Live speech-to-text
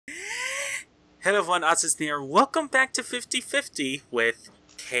Hello everyone, Austin here. Welcome back to 50-50 with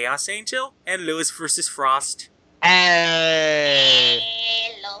Chaos Angel and Lewis vs. Frost. Hey!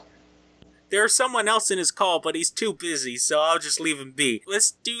 Hello. There's someone else in his call, but he's too busy, so I'll just leave him be.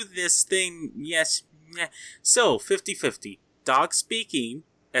 Let's do this thing, yes. So, 50-50. Dog speaking,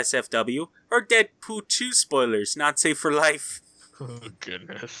 SFW, or Deadpool 2 spoilers, not safe for life. Oh,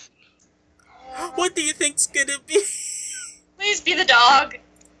 goodness. What do you think's gonna be? Please be the dog.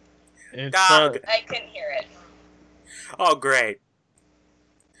 It's, Dog. I couldn't hear it. Oh, great.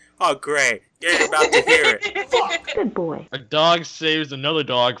 Oh, great. You're about to hear it. Good boy. a dog saves another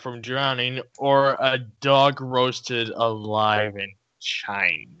dog from drowning, or a dog roasted alive in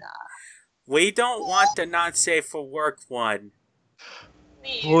China. We don't want the not safe for work one.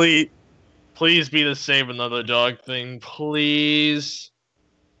 Please be the save another dog thing, please.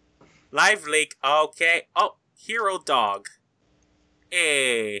 Live leak, okay. Oh, hero dog.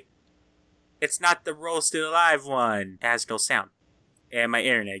 Hey. It's not the roasted alive one. It has no sound. And my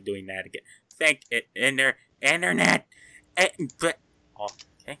internet doing that again. Thank it, internet. But, oh,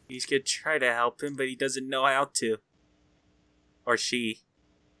 okay. He's gonna try to help him, but he doesn't know how to. Or she.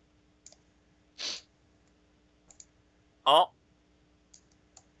 Oh.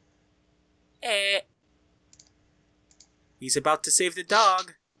 He's about to save the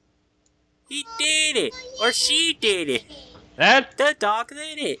dog. He did it! Or she did it! The dog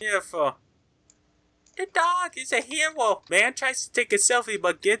did it! Beautiful. The dog is a hero! Man tries to take a selfie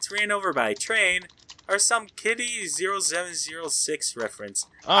but gets ran over by a train. Or some Kitty 0706 reference.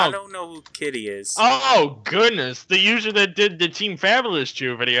 Oh. I don't know who Kitty is. Oh, goodness. The user that did the Team Fabulous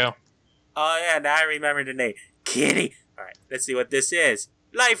Chew video. Oh yeah, now I remember the name. Kitty! Alright, let's see what this is.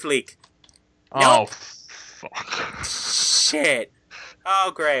 Life leak. Oh, Nope. fuck. Shit.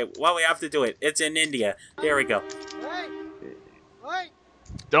 Oh great. Well, we have to do it. It's in India. There we go.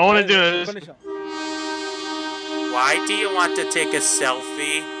 Don't want to do this. Why do you want to take a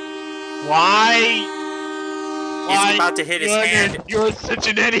selfie? Why? He's about to hit his hand. You're such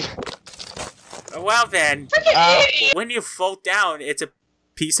an idiot. Well then, when you float down, it's a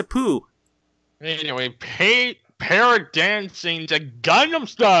piece of poo. Anyway, parrot dancing to Gangnam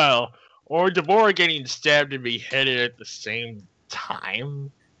Style, or Deborah getting stabbed and beheaded at the same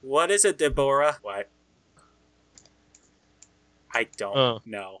time. What is it, Deborah? What? I don't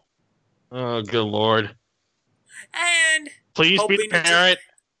know. Oh, good lord. And Please be the hoping it's- parrot.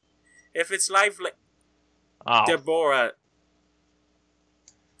 if it's life, Oh. Deborah.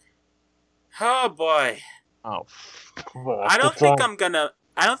 Oh boy. Oh. I don't think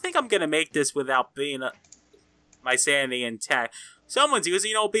I'm gonna make this without being my sanity intact. Someone's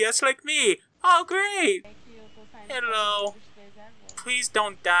using OBS like me. Oh great. Hello. Please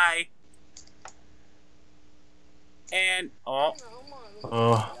don't die. And oh.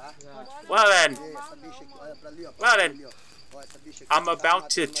 Oh. Well then. I'm about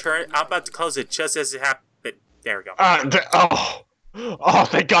to close it just as it happened. There we go. Oh,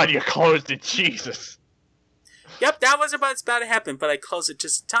 thank God you closed it, Jesus. Yep, that was about to happen, but I closed it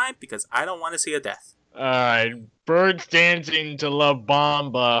just in time because I don't want to see a death. Birds dancing to La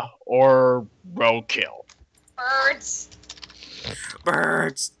Bamba or roadkill. Birds.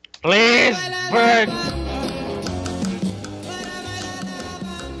 Birds. Please, birds.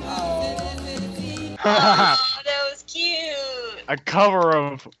 Oh, that was cute. A cover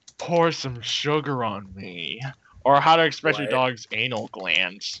of Pour Some Sugar on Me, or How to Express Your What? Dog's Anal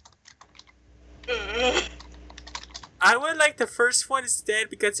Glands. I would like the first one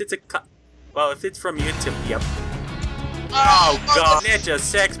instead because it's well, if it's from YouTube, yep. Oh god, Ninja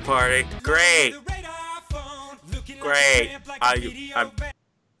Sex Party. Great. Great. I'm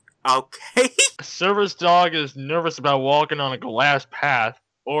okay. A service dog is nervous about walking on a glass path,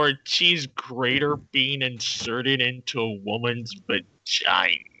 or a cheese grater being inserted into a woman's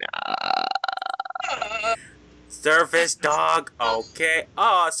vagina. Surface dog. Okay.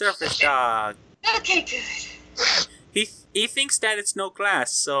 Oh, surface dog. Okay, good. He thinks that it's no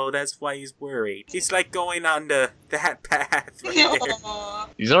glass, so that's why he's worried. He's like going on that path right there. Aw.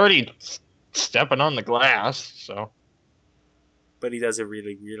 He's already stepping on the glass, so. But he doesn't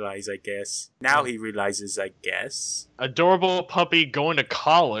really realize, I guess. Now he realizes, I guess. Adorable puppy going to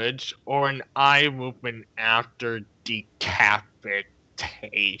college, or an eye movement after decapitation.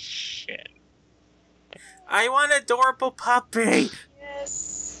 I want adorable puppy.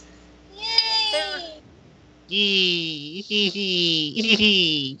 Yes. Yay.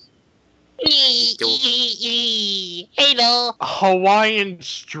 Hello. Hawaiian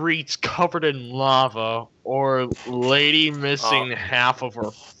streets covered in lava, or lady missing half of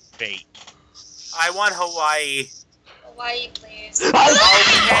her face. I want Hawaii. Hawaii, please.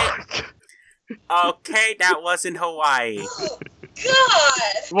 Oh, fuck. Okay, that wasn't Hawaii. Oh,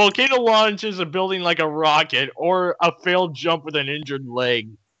 God! Volcano launches a building like a rocket, or a failed jump with an injured leg.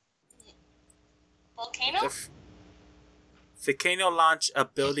 Volcano? Volcano launch a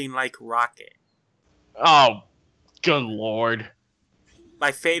building like rocket. Oh, good lord.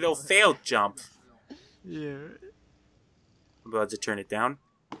 My fatal failed jump. Yeah. I'm about to turn it down.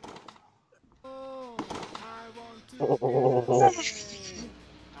 Oh,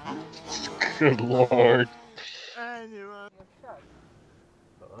 good lord.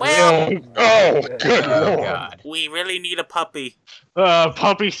 Well, Oh, good lord. God. we really need a puppy.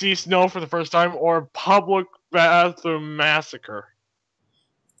 Puppy sees snow for the first time, or public bathroom massacre.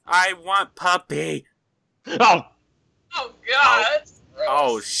 I want puppy. Oh, Oh, God! That's Oh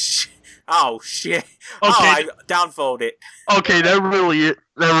gross. shit. Oh shit. Oh, okay, I downvoted. okay, that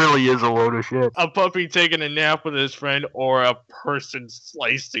really is a load of shit. A puppy taking a nap with his friend, or a person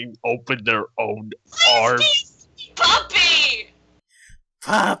slicing open their own arm. Puppy!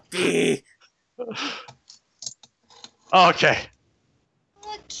 Puppy. Okay,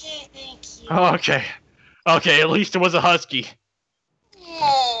 Okay, thank you. okay, okay. At least it was a husky.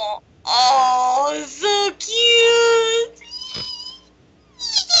 Oh, so cute!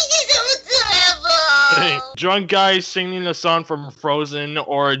 Drunk guy singing a song from Frozen,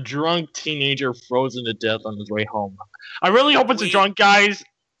 or a drunk teenager frozen to death on his way home. I really hope it's a drunk guy's.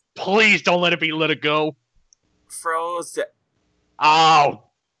 Please don't let it be Let It Go. Frozen. Oh,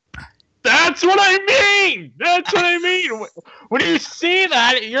 that's what I mean. That's what I mean. When you see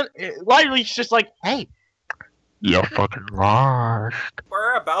that, you're lightly just like, hey, you're fucking lost.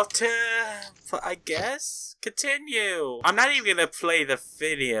 We're about to, I guess, continue. I'm not even gonna play the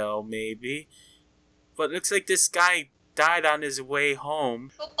video, maybe. But it looks like this guy died on his way home.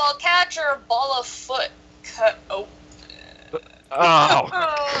 Football catcher, ball of foot cut open. Oh.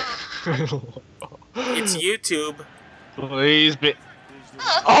 It's YouTube. Please be.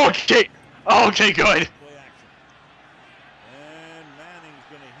 Huh? Okay. Okay, good.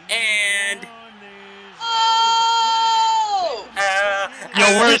 And Oh! Yo,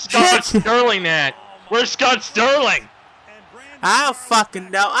 where's Scott Sterling at? Where's Scott Sterling? I don't fucking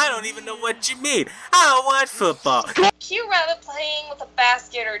know. I don't even know what you mean. I don't want football. Cute rabbit playing with a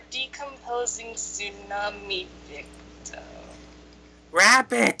basket or decomposing tsunami victim.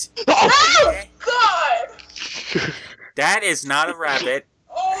 Rabbit. Oh, God! That is not a rabbit.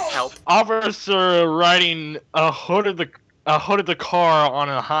 Oh. Help. Officer riding a hood of the car on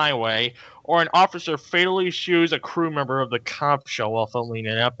a highway, or an officer fatally shoots a crew member of the cop show while filming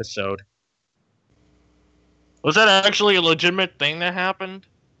an episode. Was that actually a legitimate thing that happened?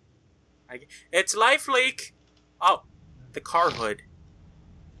 It's life leak. Oh, the car hood.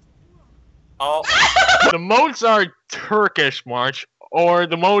 Oh, The Mozart Turkish March, or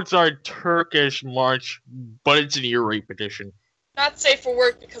the Mozart Turkish March, but it's an ear rape edition. Not safe for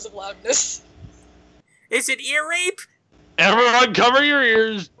work because of loudness. is it ear rape? Everyone cover your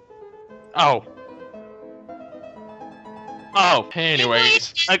ears! Oh. Oh,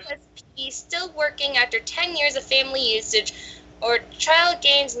 anyways. He's still working after 10 years of family usage, or child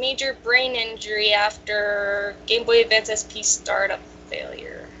gains major brain injury after Game Boy Advance SP startup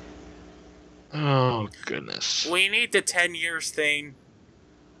failure. Oh, goodness. We need the 10 years thing.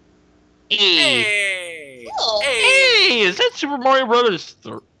 Hey! Hey! Oh. Hey! Hey, is that Super Mario Brothers?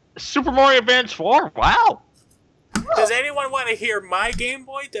 Super Mario Advance 4? Wow! Does anyone want to hear my Game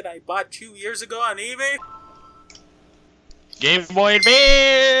Boy that I bought 2 years ago on eBay? Game Boy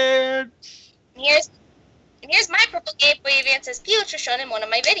Advance! And here's my purple Game Boy Advance SP, which was shown in one of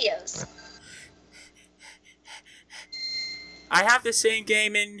my videos. I have the same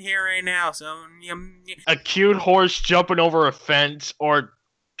game in here right now, so... A cute horse jumping over a fence, or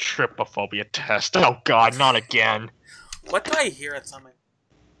trypophobia test. Oh god, not again. What do I hear at something?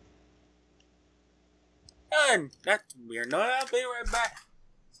 Done! That's weird. No, I'll be right back.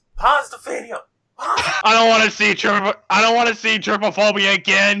 Pause the video! I don't want to see trypophobia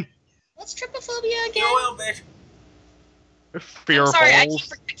again. What's trypophobia again? You will, bitch. Fear I'm of sorry, I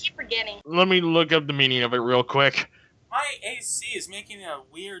holes. keep forgetting. Let me look up the meaning of it real quick. My AC is making a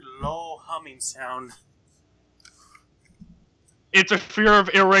weird low humming sound. It's a fear of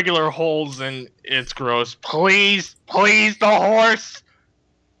irregular holes, and it's gross. Please, please, the horse.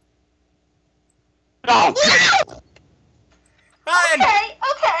 Oh, Fine!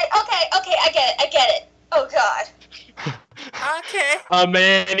 Okay, I get it. Oh god. Okay. a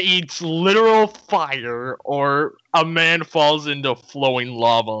man eats literal fire, or a man falls into flowing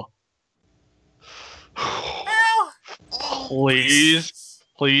lava. Well, Please,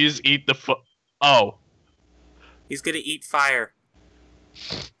 please eat the Oh. he's gonna eat fire.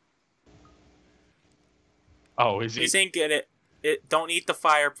 Oh, is he? This ain't good. Don't eat the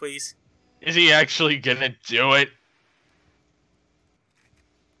fire, please. Is he actually gonna do it?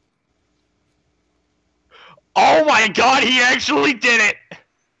 Oh my god, he actually did it!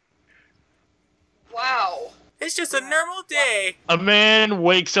 Wow. It's just a normal day. A man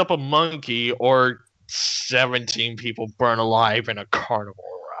wakes up a monkey, or 17 people burn alive in a carnival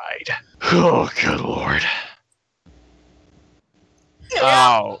ride. Oh, good lord.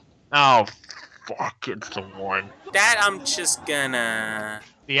 Oh, fuck, it's the one. That I'm just gonna...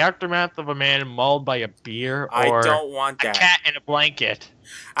 The aftermath of a man mauled by a beer, or I don't want a that. cat in a blanket.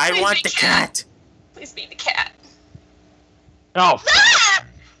 I Please want be the cat. Please be the cat. Oh, Ah!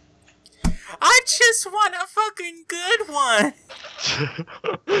 I just want a fucking good one.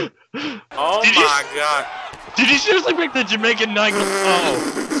 Oh Did my god. Did you seriously pick the Jamaican Night?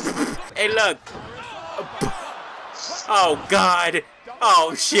 Oh. Hey, look. Oh god.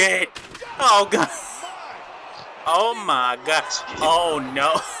 Oh shit. Oh god. Oh my god. Oh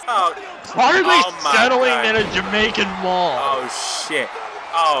no. Oh. Why are they Oh my settling God. in a Jamaican mall? Oh shit.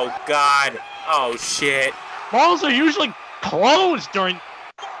 Oh god. Oh shit. Malls are usually closed during...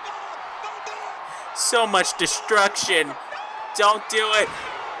 So much destruction. Don't do it.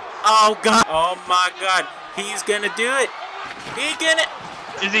 Oh god. Oh my god. He's gonna do it. He gonna...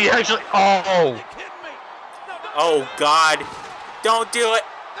 Is he actually... Oh. Oh god. Don't do it.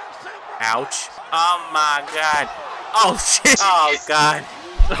 Ouch. Oh my god. Oh shit. Oh god.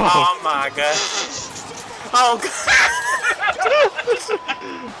 Oh my god. Oh god.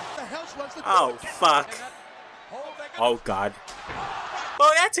 Oh fuck. Oh god.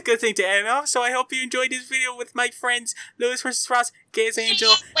 Well, that's a good thing to end off. So I hope you enjoyed this video with my friends Lewis vs. Ross, Gaze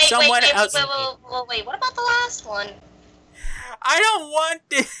Angel, someone else. Wait, what about the last one? I don't want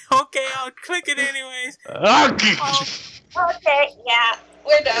it. Okay, I'll click it anyways. Okay, yeah,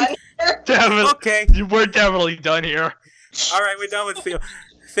 we're done. Okay. We're definitely done here. Alright, we're done with the video.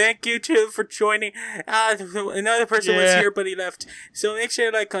 Thank you too for joining. Another person was here, but he left. So make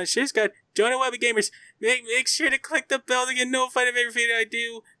sure to like, comment, share, subscribe, join the Webby Gamers. Make sure to click the bell to get notified of every video I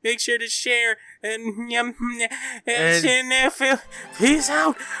do. Make sure to share and peace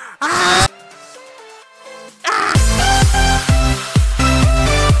out. Ah!